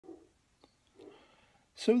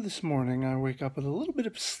So this morning I wake up with a little bit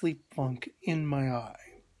of sleep funk in my eye,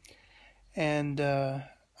 and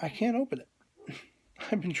I can't open it.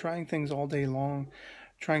 I've been trying things all day long,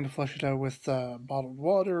 trying to flush it out with bottled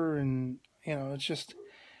water, and it's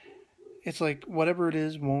like whatever it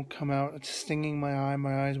is won't come out. It's stinging my eye,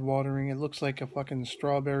 my eye's watering. It looks like a fucking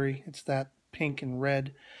strawberry. It's that pink and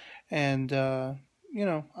red, and I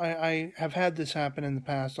have had this happen in the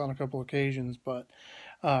past on a couple occasions, but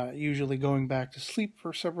usually going back to sleep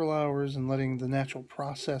for several hours and letting the natural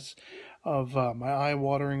process of my eye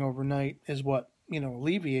watering overnight is what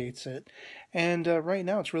alleviates it. And right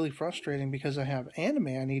now it's really frustrating because I have anime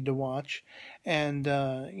I need to watch, and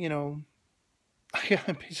I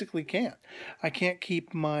basically can't. I can't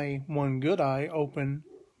keep my one good eye open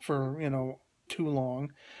for too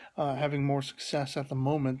long, having more success at the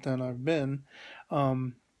moment than I've been.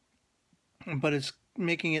 Um, but it's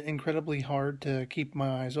making it incredibly hard to keep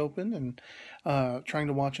my eyes open and trying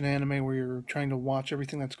to watch an anime where you're trying to watch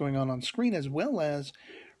everything that's going on screen as well as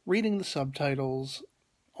reading the subtitles.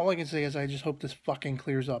 All I can say is I just hope this fucking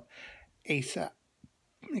clears up ASAP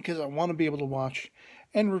because I want to be able to watch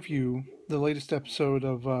and review the latest episode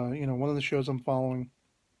of one of the shows I'm following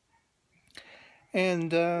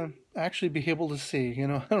and actually be able to see. I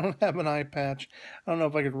don't have an eye patch. I don't know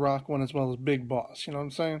if I could rock one as well as Big Boss. You know what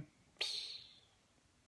I'm saying? Psst.